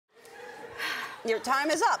Your time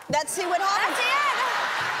is up. See what happens.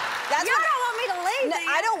 That's it. Y'all don't want me to leave. No,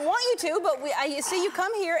 I don't want you to, but you see, you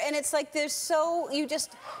come here and it's like there's you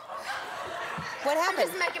just. What happened? I'm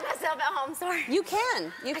just making myself at home. Sorry. You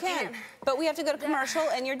can. But we have to go to commercial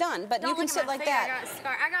and you're done. But you can sit like that.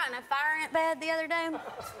 I got in a fire ant bed the other day.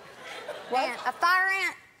 What? And a fire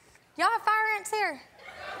ant. Y'all have fire ants here?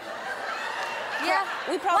 Yeah.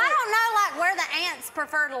 We probably. Well, I don't know, like, where the ants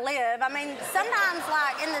prefer to live. I mean, sometimes,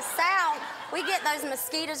 like, in the South, we get those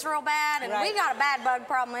mosquitoes real bad, and we got a bad bug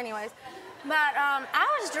problem anyways. But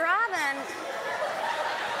I was driving.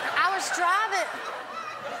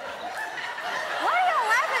 Why do y'all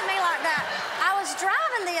laugh at me like that? I was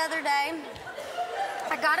driving the other day.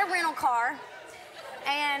 I got a rental car,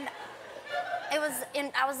 and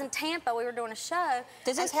I was in Tampa. We were doing a show.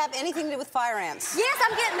 Does this have anything to do with fire ants? Yes,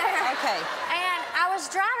 I'm getting there. Okay. And I was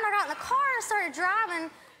driving. I got in the car and I started driving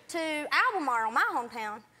to Albemarle, my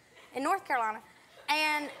hometown, in North Carolina.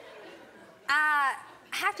 And I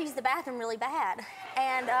have to use the bathroom really bad.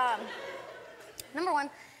 And number one.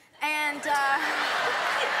 And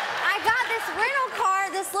I got this rental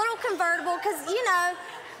car, this little convertible, because, you know,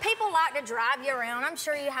 people like to drive you around. I'm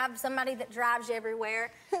sure you have somebody that drives you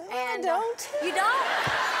everywhere. And, I don't. You don't?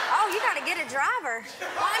 Oh, you got to get a driver.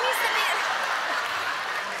 Well, I'm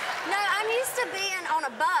used to being on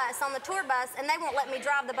a bus, on the tour bus, and they won't let me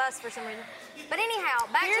drive the bus for some reason. But anyhow,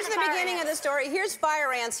 back to the beginning of the story. Here's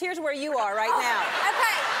fire ants. Here's where you are right now.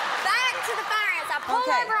 Okay, back to the fire ants. I pulled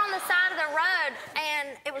over on the side of the road,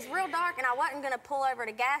 and it was real dark, and I wasn't going to pull over at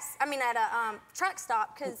a truck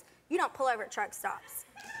stop, because you don't pull over at truck stops.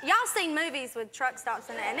 Y'all seen movies with truck stops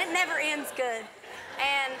in it, and it never ends good.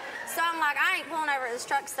 And so I'm like, I ain't pulling over at this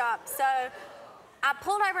truck stop. So I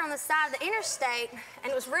pulled over on the side of the interstate,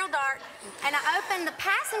 and it was real dark, and I opened the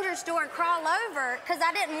passenger's door and crawled over, because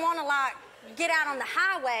I didn't want to, like, get out on the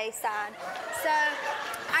highway side. So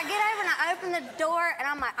I get over and I open the door, and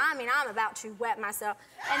I'm like, I'm about to wet myself.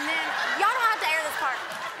 And then, y'all don't have to air this part.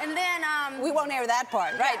 And then, we won't air that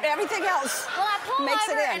part, right? Everything else well, I pull makes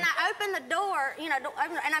over it in. and I open the door, you know,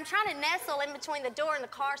 and I'm trying to nestle in between the door and the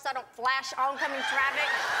car so I don't flash oncoming traffic.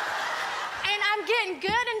 And I'm getting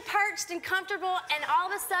good and perched and comfortable, and all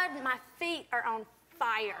of a sudden, my feet are on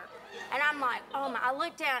fire. And I'm like, oh my, I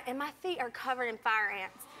look down, and my feet are covered in fire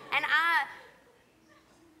ants. And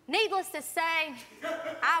needless to say,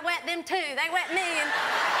 I wet them too. They wet me, and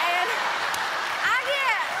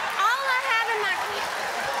all I have in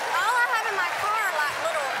my car are like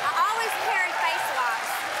I always carry face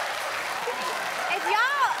wipes. If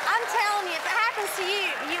y'all, I'm telling you, if it happens to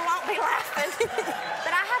you, you won't be laughing.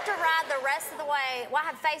 But I have to ride the rest of the way. Well,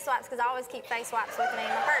 I have face wipes because I always keep face wipes with me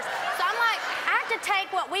in my purse. So I'm like, I have to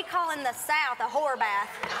take what we call in the South a whore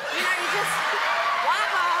bath. You know, you just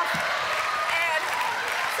wipe off. And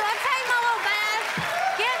so I take my little bath,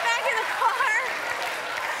 get back in the car,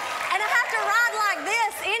 and I have to ride like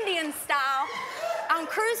this, Indian style, on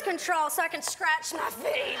cruise control so I can scratch my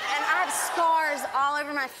feet. And I have scars all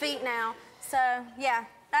over my feet now. So, yeah,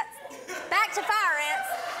 that's back to fire ants.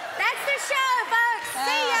 That's the show, folks.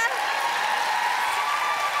 See ya.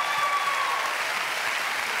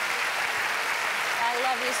 I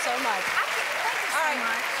love you so much. Thank you so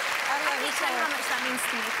much. I love you so much. How much that means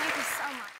to me. Thank you so much.